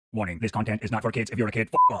Warning, this content is not for kids. If you're a kid,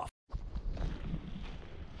 f off.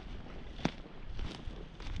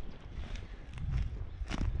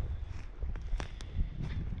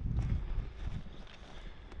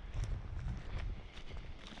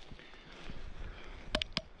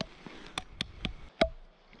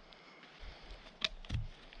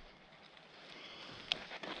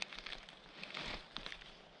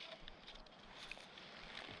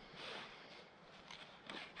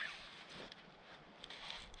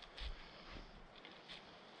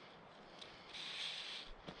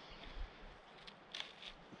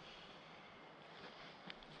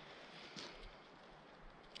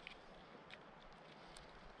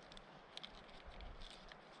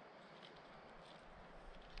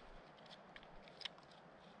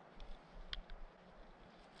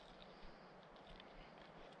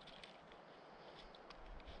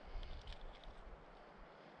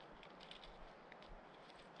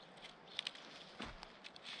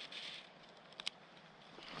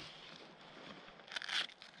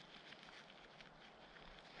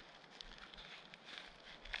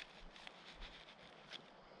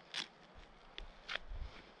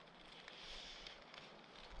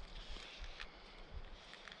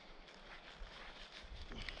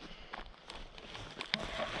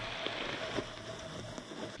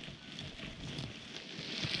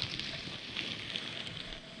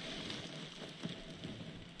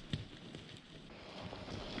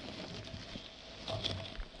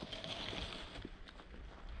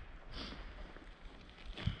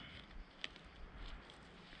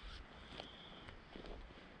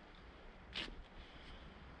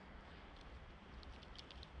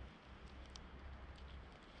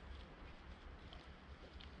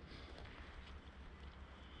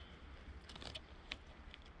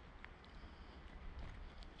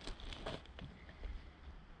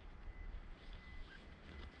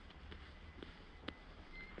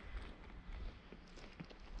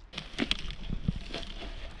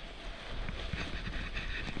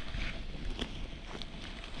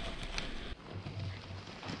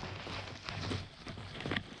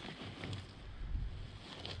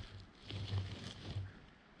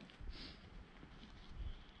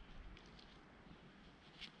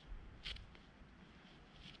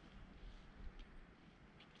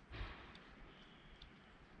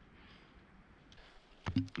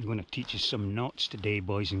 I'm going to teach you some knots today,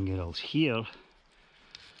 boys and girls. Here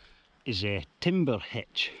is a timber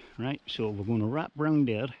hitch, right? So we're going to wrap round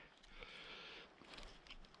there,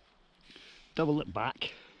 double it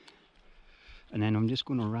back, and then I'm just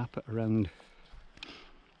going to wrap it around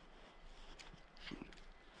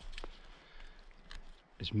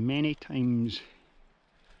as many times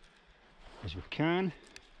as we can.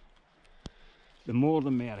 The more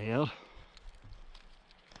the merrier.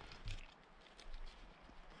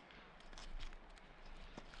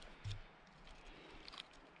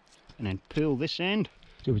 And then pull this end.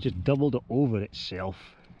 So we just doubled it over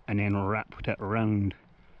itself and then wrapped it around.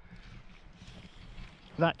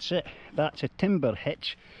 That's it. That's a timber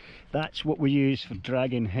hitch. That's what we use for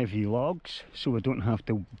dragging heavy logs, so we don't have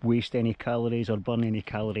to waste any calories or burn any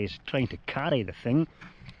calories trying to carry the thing.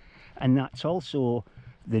 And that's also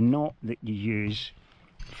the knot that you use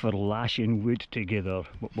for lashing wood together.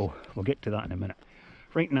 But we'll get to that in a minute.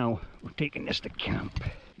 Right now we're taking this to camp.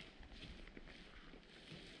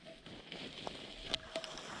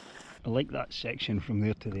 I like that section from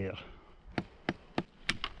there to there.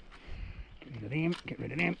 Get rid of them, get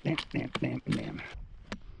rid of them, them.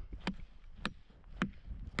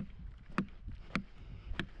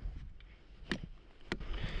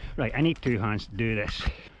 Right, I need two hands to do this.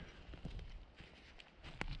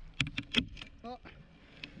 Oh,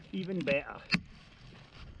 even better.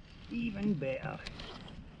 Even better.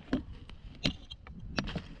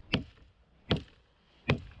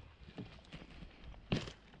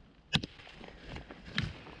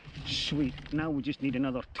 Sweet, now we just need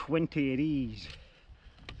another 20 of these.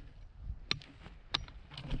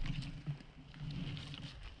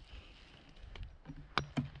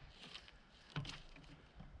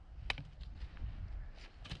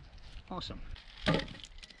 Awesome.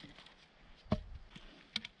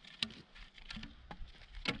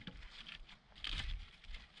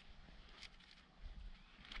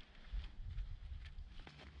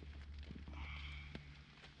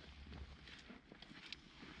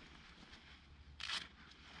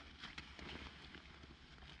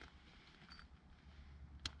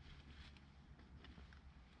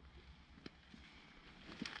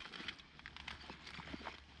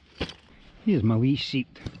 Here's my wee seat.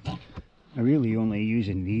 I'm really only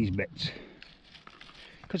using these bits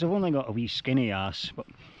because I've only got a wee skinny ass, but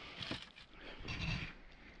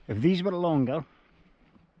if these were longer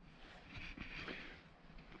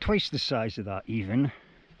twice the size of that even.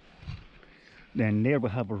 Then there we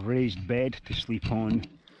have a raised bed to sleep on,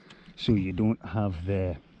 so you don't have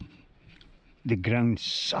the ground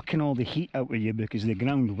sucking all the heat out of you, because the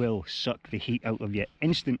ground will suck the heat out of you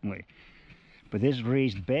instantly. But this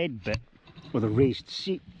raised bed bit, or the raised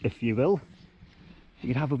seat if you will,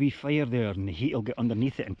 you can have a wee fire there and the heat will get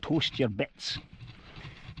underneath it and toast your bits.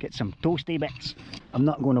 Get some toasty bits. I'm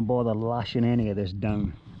not going to bother lashing any of this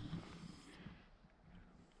down.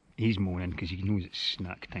 He's moaning because he knows it's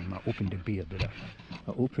snack time. I opened a beer, did I?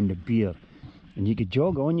 I opened a beer. And you could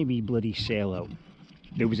jog on, you wee bloody sellout.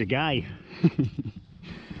 There was a guy,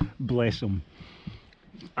 bless him,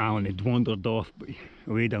 Alan had wandered off but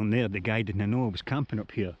away down there. The guy didn't know I was camping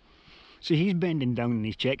up here. So he's bending down and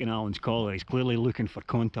he's checking Alan's collar. He's clearly looking for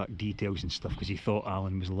contact details and stuff because he thought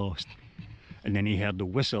Alan was lost. And then he heard the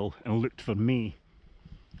whistle and looked for me.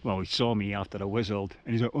 Well, he saw me after I whistled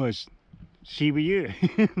and he's like, oh, is she with you?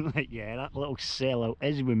 I'm like, yeah, that little sellout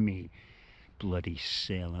is with me. Bloody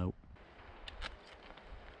sellout.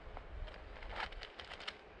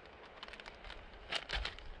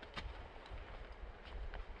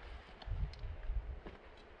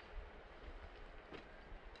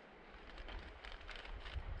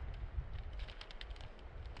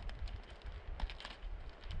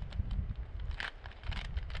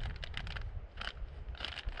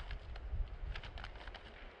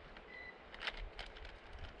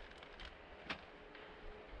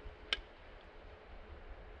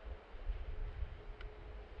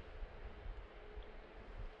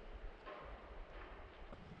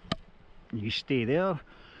 You stay there,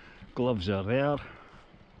 gloves are there,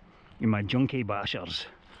 you're my junkie bashers,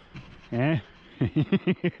 eh?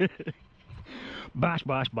 Bash,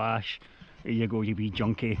 bash, bash, there you go, you wee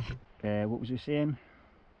junkie. What was he saying?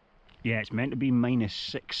 Yeah, it's meant to be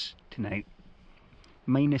 -6 tonight.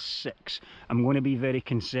 -6. I'm going to be very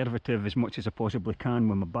conservative as much as I possibly can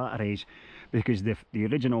with my batteries, because the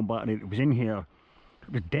original battery that was in here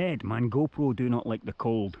was dead, man. GoPro do not like the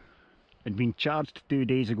cold. It'd been charged 2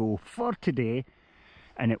 days ago for today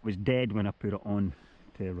and it was dead when I put it on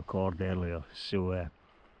to record earlier, so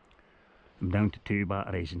I'm down to 2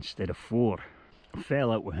 batteries instead of 4. I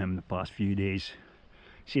fell out with him the past few days.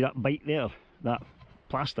 See that bite there, that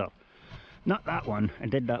plaster? Not that one, I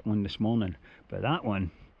did that one this morning, but that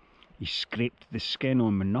one, he scraped the skin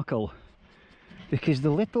on my knuckle because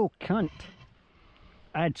the little cunt,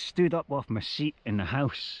 I'd stood up off my seat in the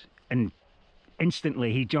house and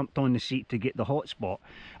instantly he jumped on the seat to get the hot spot,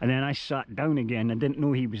 and then I sat down again. I didn't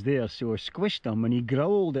know he was there, so I squished him and he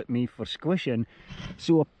growled at me for squishing,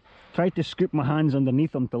 so I tried to scoop my hands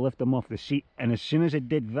underneath him to lift him off the seat, and as soon as I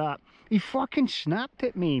did that, he fucking snapped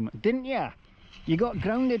at me, didn't ya? You got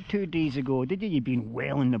grounded 2 days ago, did you? You've been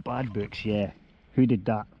well in the bad books, yeah. Who did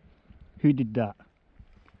that? Who did that?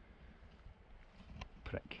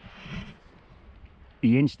 Prick.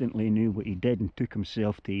 He instantly knew what he did and took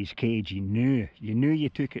himself to his cage. He knew. You knew you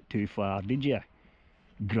took it too far, did you?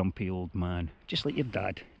 Grumpy old man. Just like your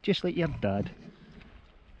dad. Just like your dad.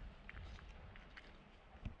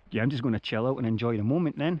 Yeah, I'm just going to chill out and enjoy the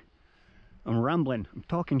moment then. I'm rambling. I'm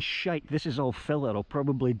talking shite. This is all filler. I'll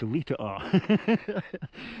probably delete it all.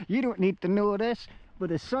 You don't need to know this, but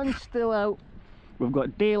the sun's still out. We've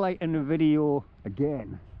got daylight in the video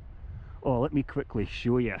again. Oh, let me quickly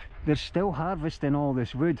show you. They're still harvesting all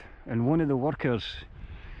this wood, and one of the workers,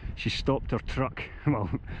 she stopped her truck, well,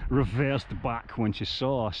 reversed back when she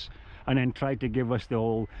saw us, and then tried to give us the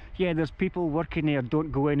whole, yeah, there's people working there,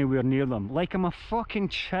 don't go anywhere near them. Like I'm a fucking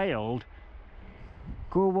child.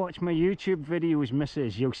 Go watch my YouTube videos,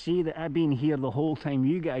 missus. You'll see that I've been here the whole time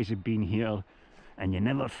you guys have been here, and you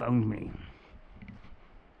never found me.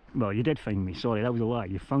 Well, you did find me, sorry, that was a lie.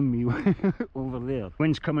 You found me over there.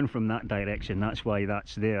 Wind's coming from that direction, that's why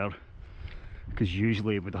that's there. Because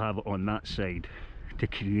usually it would have it on that side to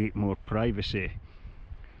create more privacy.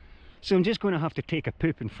 So I'm just going to have to take a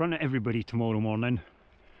poop in front of everybody tomorrow morning.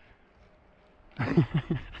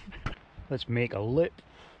 Let's make a loop.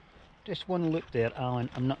 Just one loop there, Alan.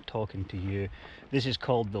 I'm not talking to you. This is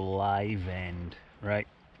called the live end, right?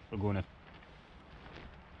 We're going to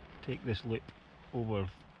take this loop over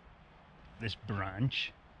this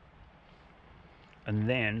branch, and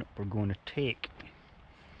then we're going to take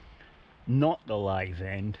not the live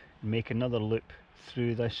end, make another loop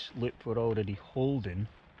through this loop we're already holding.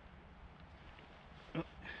 Oh,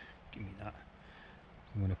 give me that.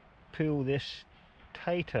 I'm going to pull this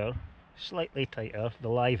tighter, slightly tighter, the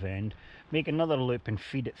live end, make another loop and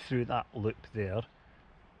feed it through that loop there.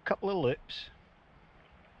 Couple of loops,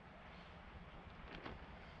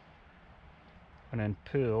 and then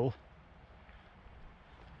pull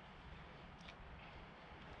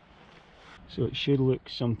So it should look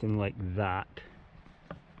something like that.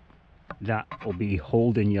 That will be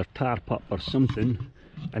holding your tarp up or something,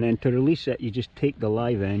 and then to release it you just take the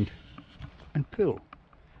live end and pull.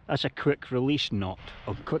 That's a quick release knot.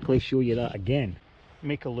 I'll quickly show you that again.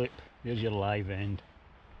 Make a loop, there's your live end.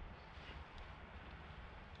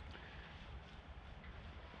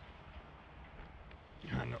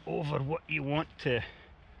 And over what you want to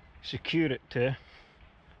secure it to,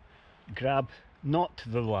 grab not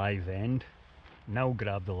the live end, now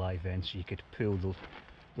grab the live end so you could pull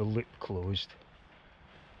the loop closed,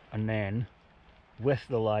 and then with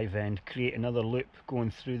the live end create another loop going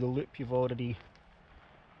through the loop you've already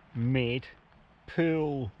made,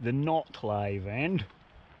 pull the not live end,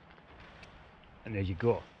 and there you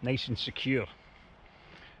go, nice and secure.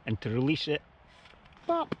 And to release it,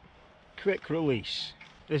 pop, quick release.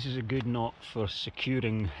 This is a good knot for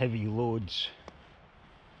securing heavy loads.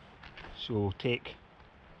 So take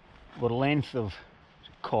our length of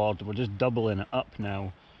cord, we're just doubling it up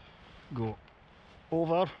now, go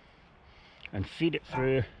over and feed it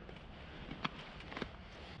through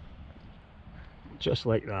just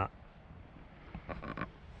like that.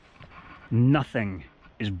 Nothing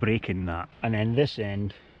is breaking that. And then this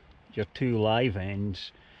end, your two live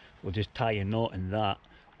ends, will just tie a knot in that,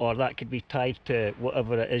 or that could be tied to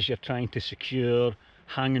whatever it is you're trying to secure,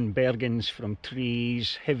 hanging bergens from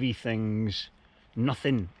trees, heavy things.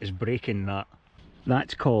 Nothing is breaking that.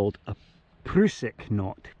 That's called a Prusik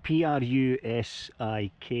knot, P-R-U-S-I-K,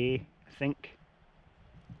 I think,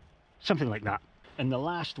 something like that. And the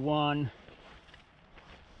last one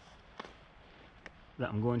that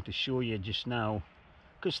I'm going to show you just now,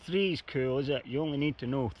 because 3 is cool, is it? You only need to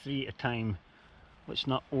know 3 at a time. Let's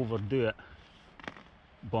not overdo it,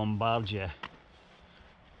 bombard you.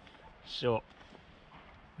 So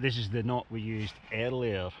this is the knot we used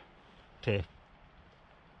earlier to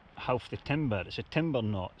half the timber. It's a timber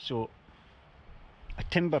knot, so a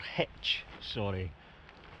timber hitch, sorry.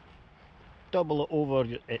 Double it over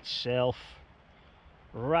itself,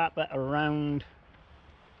 wrap it around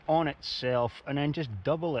on itself, and then just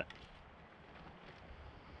double it.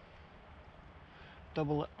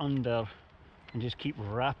 Double it under and just keep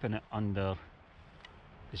wrapping it under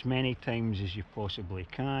as many times as you possibly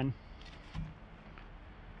can.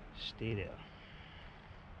 Stay there.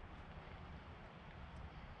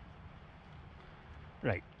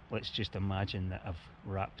 Right, let's just imagine that I've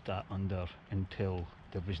wrapped that under until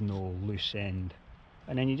there was no loose end,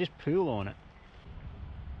 and then you just pull on it.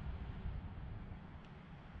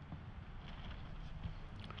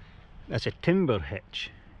 That's a timber hitch,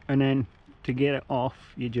 and then to get it off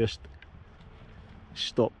you just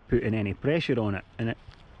stop putting any pressure on it and it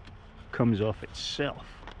comes off itself.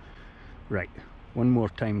 Right, one more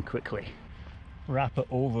time quickly. Wrap it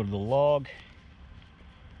over the log,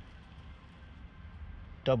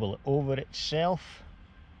 double it over itself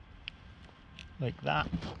like that,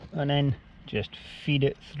 and then just feed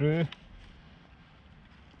it through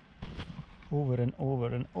over and over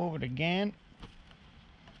and over again.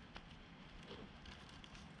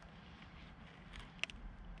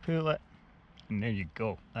 Pull it, and there you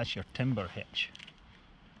go, that's your timber hitch.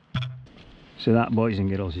 So that, boys and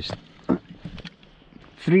girls, is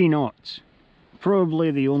 3 knots. Probably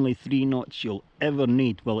the only 3 knots you'll ever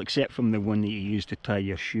need, well, except from the one that you use to tie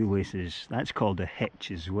your shoelaces. That's called a hitch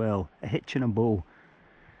as well, a hitch and a bow.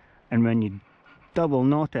 And when you double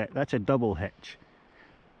knot it, that's a double hitch.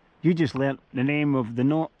 You just learnt the name of the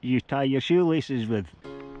knot you tie your shoelaces with.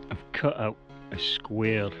 I've cut out a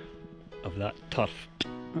square of that turf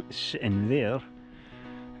sitting there,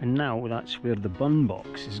 and now that's where the bun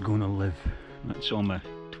box is going to live. That's all my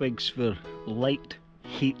twigs for light,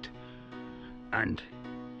 heat and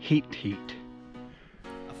heat.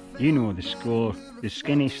 You know the score. The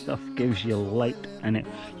skinny stuff gives you light, and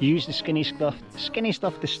you use the skinny stuff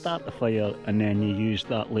to start the fire, and then you use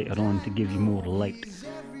that later on to give you more light.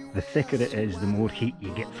 The thicker it is, the more heat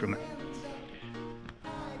you get from it.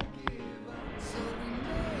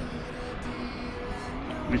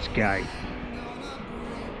 This guy,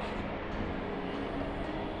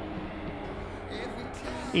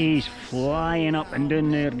 he's flying up and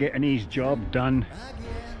down there getting his job done.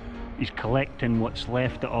 He's collecting what's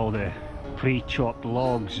left of all the pre-chopped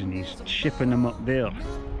logs and he's shipping them up there.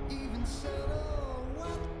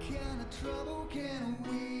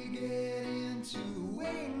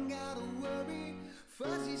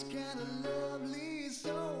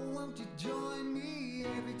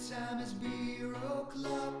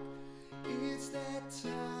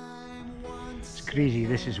 It's crazy,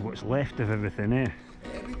 this is what's left of everything, eh?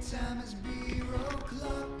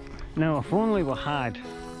 Now, if only we had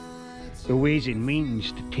the ways and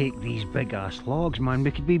means to take these big ass logs, man.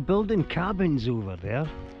 We could be building cabins over there.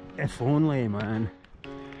 If only, man.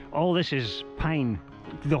 All this is pine.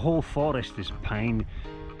 The whole forest is pine.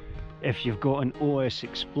 If you've got an OS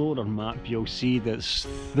Explorer map, you'll see there's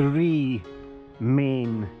three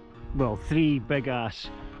big ass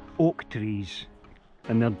oak trees,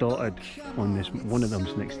 and they're dotted on this. One of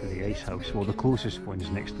them's next to the ice house. Well, the closest one's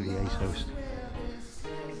next to the ice house.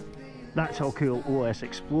 That's how cool OS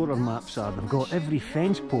Explorer maps are. They've got every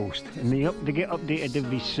fence post, and they get updated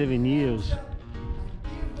every 7 years.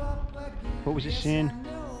 What was it saying?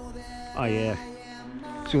 Oh yeah.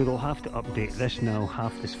 So they'll have to update this now.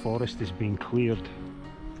 Half this forest is being cleared.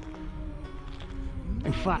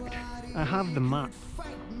 In fact, I have the map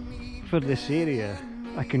for this area.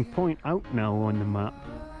 I can point out now on the map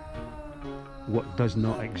what does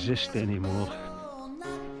not exist anymore.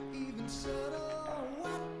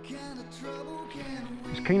 I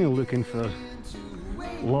was kind of looking for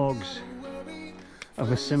logs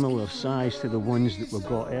of a similar size to the ones that we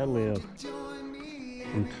got earlier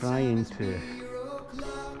and trying to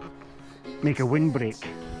make a windbreak.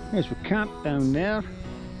 There's a camp down there.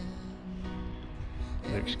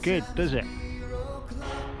 Looks good, does it?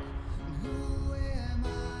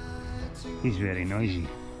 He's very noisy.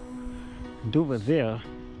 And over there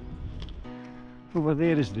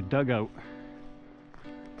is the dugout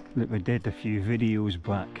that we did a few videos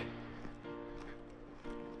back.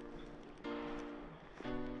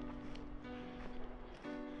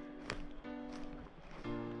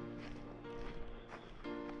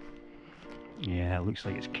 Yeah, it looks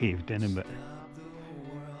like it's caved in a bit.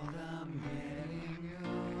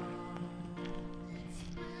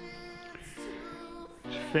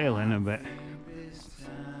 It's fell in a bit.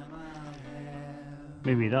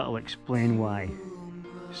 Maybe that'll explain why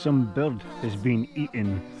some bird has been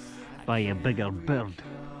eaten by a bigger bird.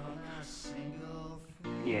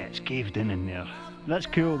 Yeah, it's caved in there. That's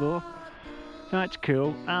cool though. That's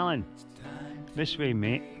cool. Alan, this way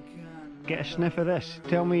mate. Get a sniff of this.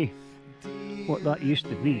 Tell me what that used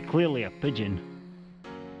to be. Clearly a pigeon,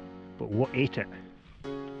 but what ate it?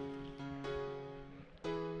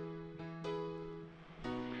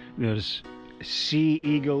 There's a sea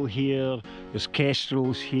eagle here, there's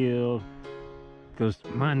kestrels here, there's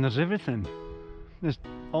everything. There's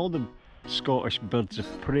all the Scottish birds of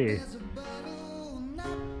prey.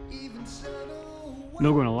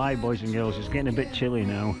 Not gonna lie, boys and girls, it's getting a bit chilly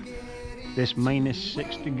now. This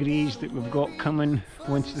 -6 degrees that we've got coming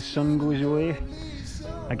once the sun goes away,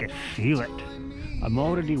 I can feel it. I'm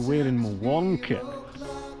already wearing my warm kit.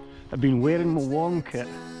 I've been wearing my warm kit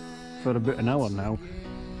for about an hour now.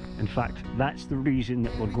 In fact, that's the reason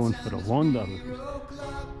that we're going for a wander.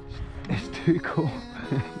 It's too cold.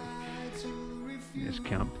 There's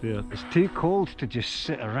camp there. It's too cold to just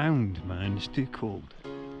sit around, man. It's too cold.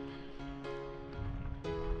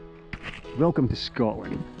 Welcome to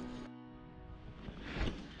Scotland.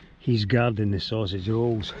 He's guarding the sausage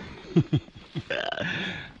rolls.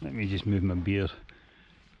 Let me just move my beer.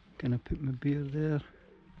 Can I put my beer there?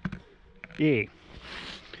 Yeah.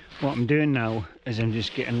 What I'm doing now is I'm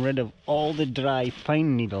just getting rid of all the dry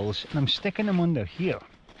pine needles and I'm sticking them under here.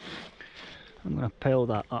 I'm going to pile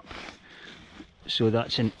that up. So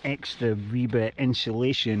that's an extra wee bit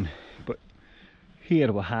insulation. But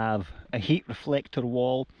here we have a heat reflector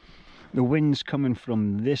wall. The wind's coming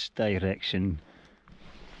from this direction.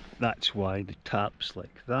 That's why the tarp's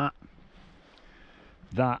like that.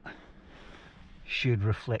 That should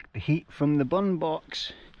reflect the heat from the burn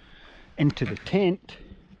box into the tent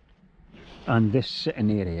and this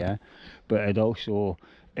sitting area, but it'll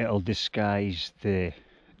disguise the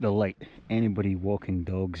light. Anybody walking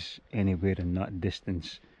dogs anywhere in that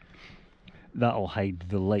distance, that'll hide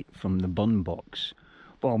the light from the burn box.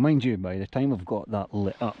 Well, mind you, by the time I've got that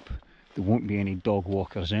lit up, there won't be any dog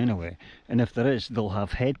walkers anyway, and if there is, they'll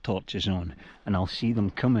have head torches on and I'll see them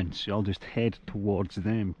coming, so I'll just head towards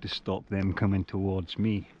them to stop them coming towards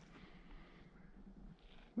me.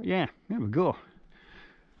 But yeah, there we go.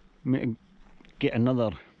 I'm going to get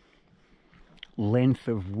another length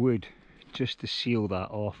of wood just to seal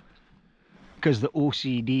that off, because the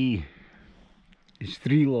OCD is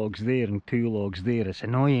 3 logs there and 2 logs there. It's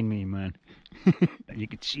annoying me, man. You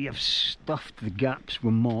can see I've stuffed the gaps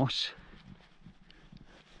with moss.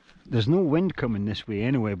 There's no wind coming this way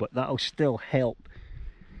anyway, but that'll still help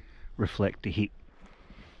reflect the heat.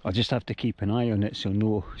 I'll just have to keep an eye on it so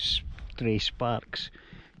no stray sparks,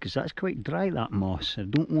 because that's quite dry, that moss. I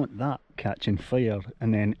don't want that catching fire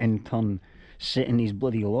and then in turn setting these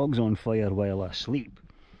bloody logs on fire while I sleep.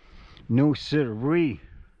 No sirree.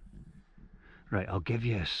 Right, I'll give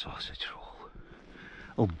you a sausage roll.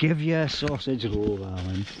 I'll give you a sausage roll,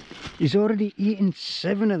 Alan. He's already eaten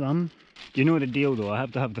 7 of them. You know the deal though, I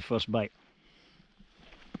have to have the first bite.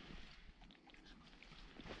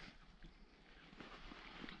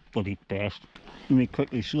 Bloody pest. Let me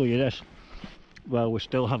quickly show you this while we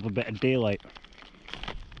still have a bit of daylight.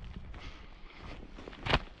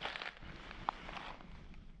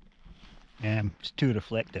 It's too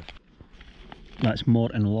reflective. That's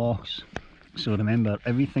Morton loss. So remember,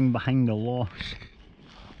 everything behind the loss,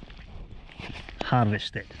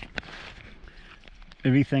 harvested.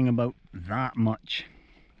 Everything about that much,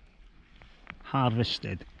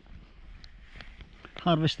 harvested.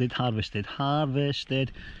 Harvested, harvested,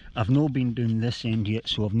 harvested. I've not been doing this end yet,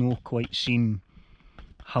 so I've not quite seen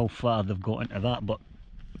how far they've got into that, but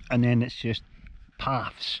and then it's just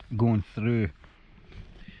paths going through.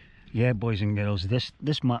 Yeah, boys and girls, this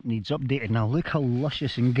map needs updated. Now look how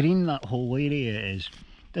luscious and green that whole area is.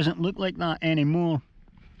 Doesn't look like that anymore.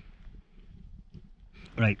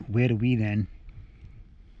 Right, where are we then?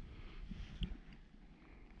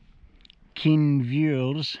 Keen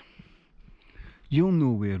viewers, you'll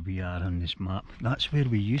know where we are on this map. That's where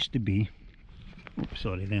we used to be. Oh,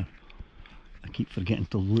 sorry there. I keep forgetting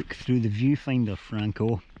to look through the viewfinder,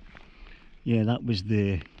 Franco. Yeah, that was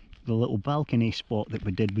the little balcony spot that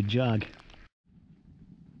we did with Jag.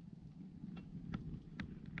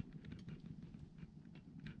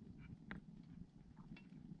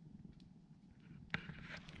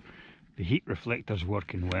 The heat reflector's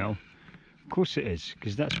working well. Of course it is,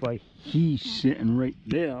 because that's why he's sitting right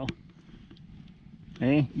there.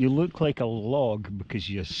 Eh? You look like a log because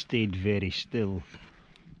you stayed very still.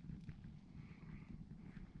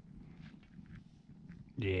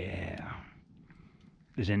 Yeah.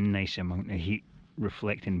 There's a nice amount of heat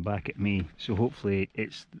reflecting back at me, so hopefully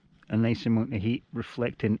it's a nice amount of heat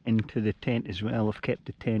reflecting into the tent as well. I've kept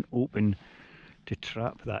the tent open to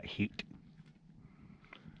trap that heat.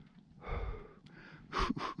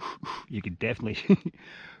 You could definitely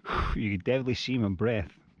see my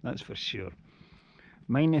breath, that's for sure.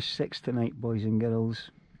 -6 tonight, boys and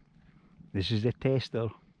girls. This is the tester.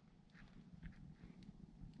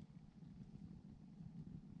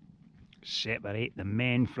 Separate the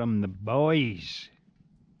men from the boys.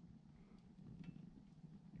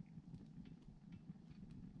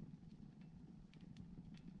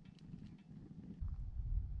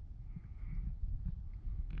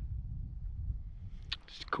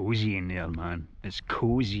 It's cozy in there, man. It's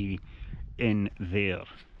cozy in there.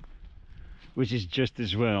 Which is just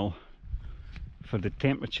as well for the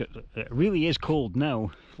temperature. It really is cold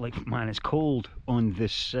now. Like, man, it's cold on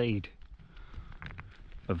this side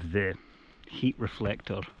of the heat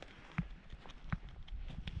reflector.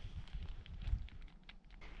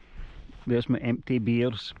 There's my empty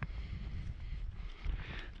beers.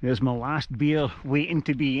 There's my last beer waiting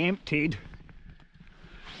to be emptied.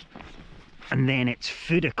 And then it's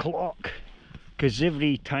food o'clock. Because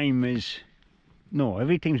every time's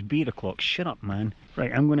beer o'clock. Shut up, man.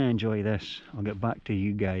 Right, I'm going to enjoy this. I'll get back to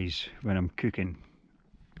you guys when I'm cooking.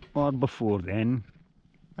 Or before then.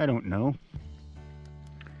 I don't know.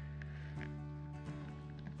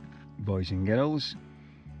 Boys and girls,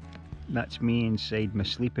 that's me inside my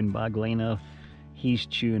sleeping bag liner. He's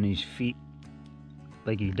chewing his feet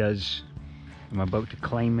like he does. I'm about to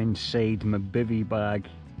climb inside my bivvy bag,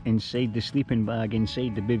 inside the sleeping bag,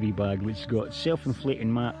 inside the bivvy bag, which has got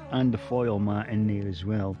self-inflating mat and the foil mat in there as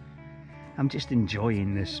well. I'm just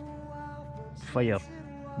enjoying this fire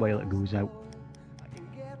while it goes out.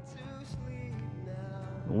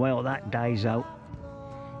 While that dies out,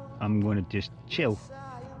 I'm going to just chill.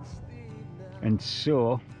 And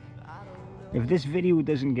so, if this video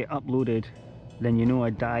doesn't get uploaded, then you know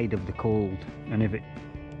I died of the cold. And if it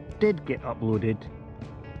did get uploaded,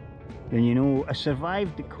 then you know I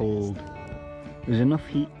survived the cold. There's enough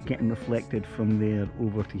heat getting reflected from there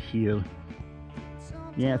over to here.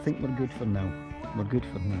 Yeah, I think we're good for now. We're good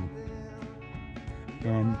for now.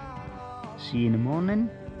 See you in the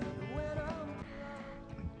morning.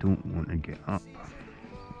 I don't want to get up.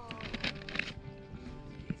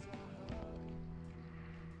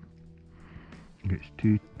 It's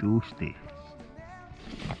too toasty.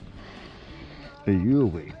 Are you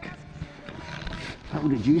awake? How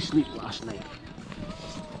did you sleep last night?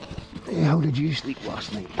 Hey, how did you sleep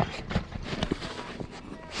last night?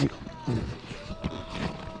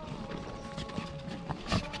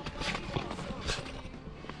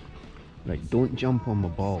 Right, don't jump on my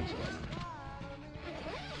balls.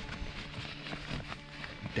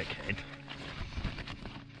 Dickhead.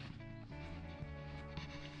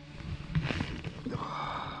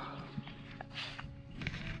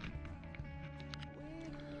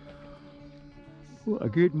 What a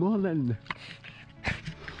good morning.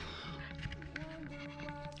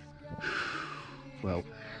 Well,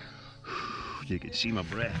 you can see my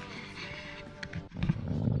breath.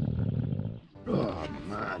 Oh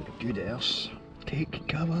man, good earth. Take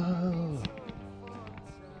cover.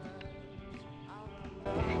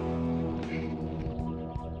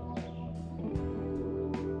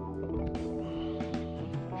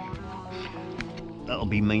 That'll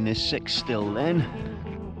be -6 still then.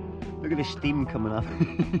 Look at the steam coming off.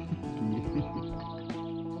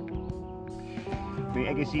 Mate,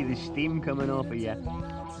 I can see the steam coming off of you.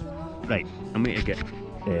 Right, I'm going to get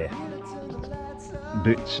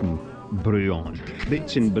boots and brew on.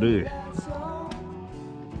 Boots and brew.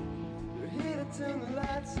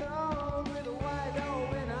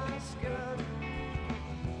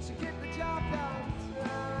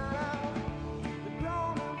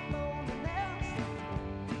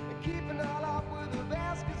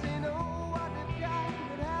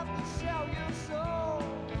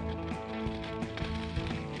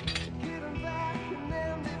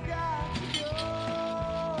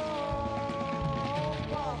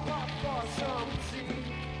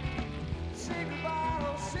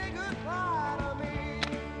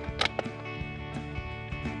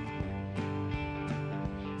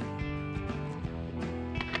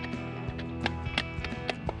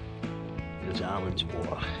 There's Alan's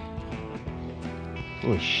water.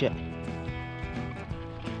 Holy shit.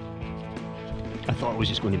 I thought it was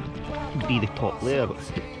just going to be the top layer, but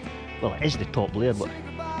well, it is the top layer, but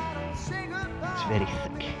it's very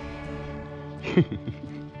thick.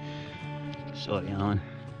 Sorry, Alan.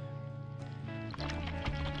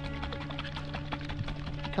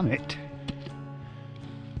 Come out.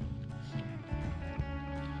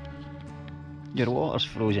 Your water's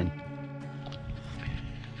frozen.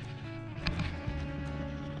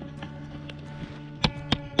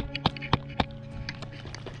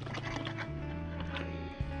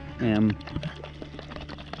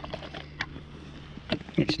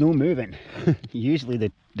 It's no moving. Usually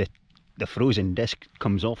the frozen disc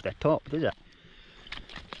comes off the top, does it?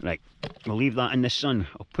 Right, we'll leave that in the sun.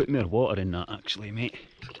 I'll put more water in that actually, mate.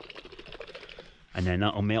 And then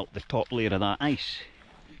that'll melt the top layer of that ice.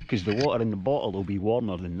 Because the water in the bottle will be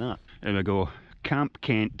warmer than that. There we go. Camp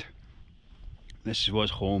Kent. This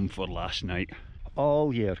was home for last night.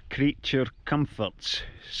 All your creature comforts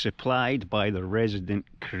supplied by the resident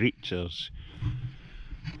creatures.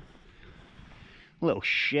 Little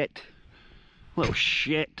shit. Little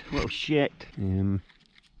shit. Little shit. Yeah.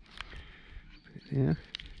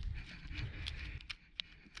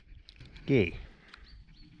 Okay.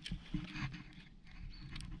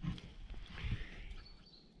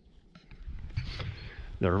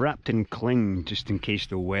 They're wrapped in cling just in case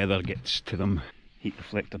the weather gets to them. Heat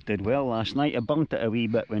reflector did well last night. I burnt it a wee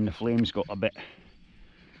bit when the flames got a bit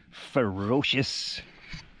ferocious.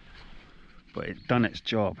 But it done its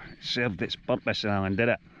job. It served its purpose, Alan, did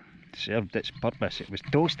it? It served its purpose. It was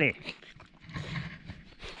toasty.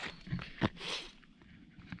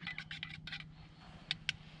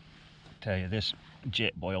 Tell you, this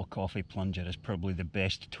jet boil coffee plunger is probably the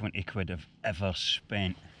best 20 quid I've ever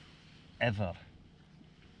spent. Ever.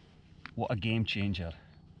 What a game changer.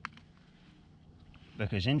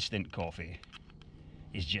 Because instant coffee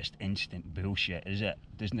is just instant bullshit, is it?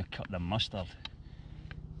 Doesn't cut the mustard.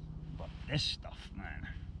 But this stuff, man.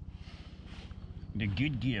 The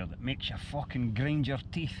good gear that makes you fucking grind your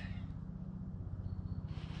teeth.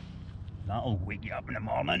 That'll wake you up in the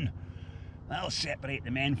morning. That'll separate the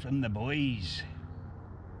men from the boys.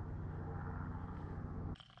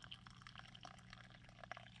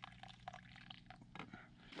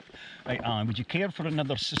 Right, Alan, would you care for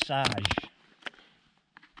another sausage?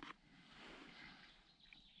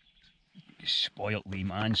 You spoilt wee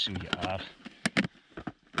man, so you are.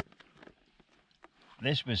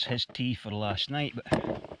 This was his tea for last night, but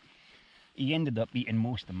he ended up eating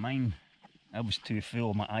most of mine. I was too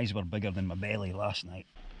full, my eyes were bigger than my belly last night.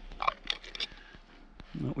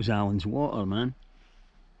 That was Alan's water, man.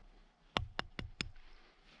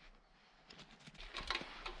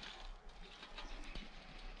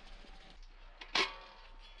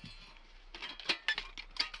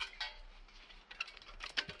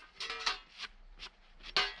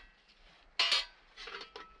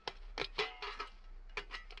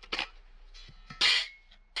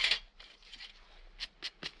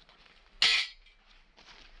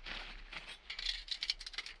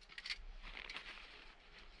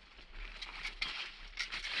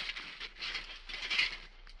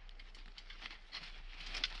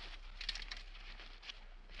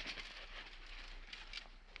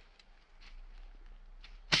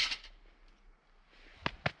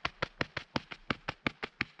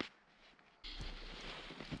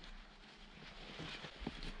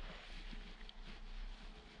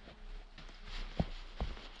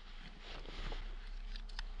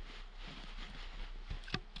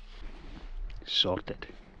 sorted.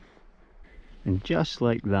 And just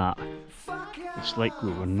like that, it's like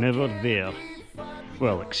we were never there.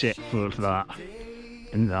 Well, except for that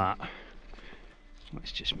and that.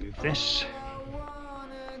 Let's just move this.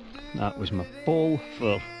 That was my pole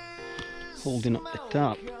for holding up the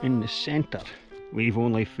tap in the centre. Leave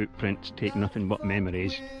only footprints, take nothing but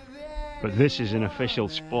memories. But this is an official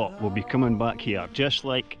spot. We'll be coming back here, just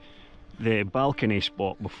like the balcony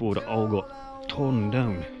spot before it all got torn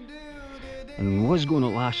down. And was going to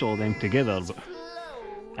lash all them together, but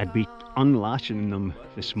I'd be unlashing them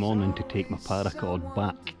this morning to take my paracord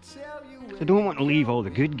back. I don't want to leave all the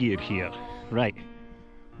good gear here. Right,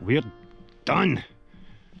 we're done.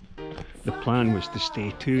 The plan was to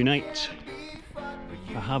stay 2 nights.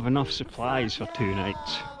 I have enough supplies for 2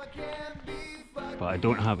 nights, but I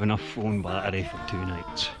don't have enough phone battery for 2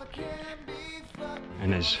 nights.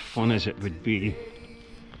 And as fun as it would be,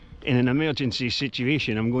 in an emergency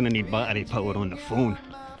situation I'm going to need battery power on the phone.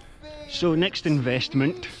 So next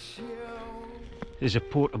investment is a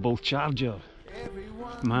portable charger.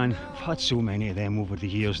 Man, I've had so many of them over the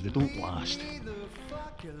years, they don't last.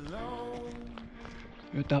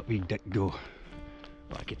 Where'd that wee dick go?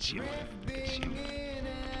 Oh, I could see him. I could see him.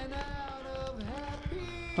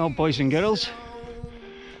 Well, boys and girls,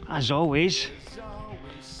 as always,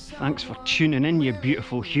 thanks for tuning in, you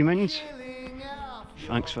beautiful humans.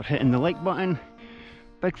 Thanks for hitting the like button.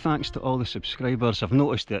 Big thanks to all the subscribers. I've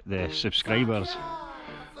noticed that the subscribers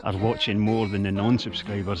are watching more than the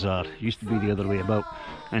non-subscribers are. Used to be the other way about.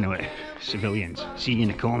 Anyway, civilians, see you in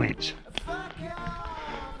the comments.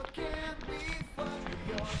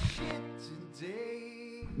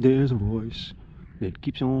 There's a voice that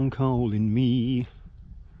keeps on calling me.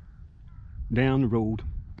 Down the road,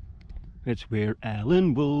 it's where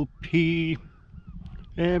Alan will pee.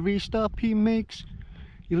 Every stop he makes,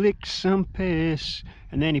 he licks some piss,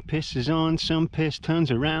 and then he pisses on some piss,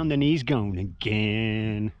 turns around and he's gone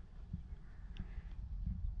again.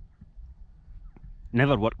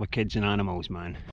 Never work with kids and animals, man.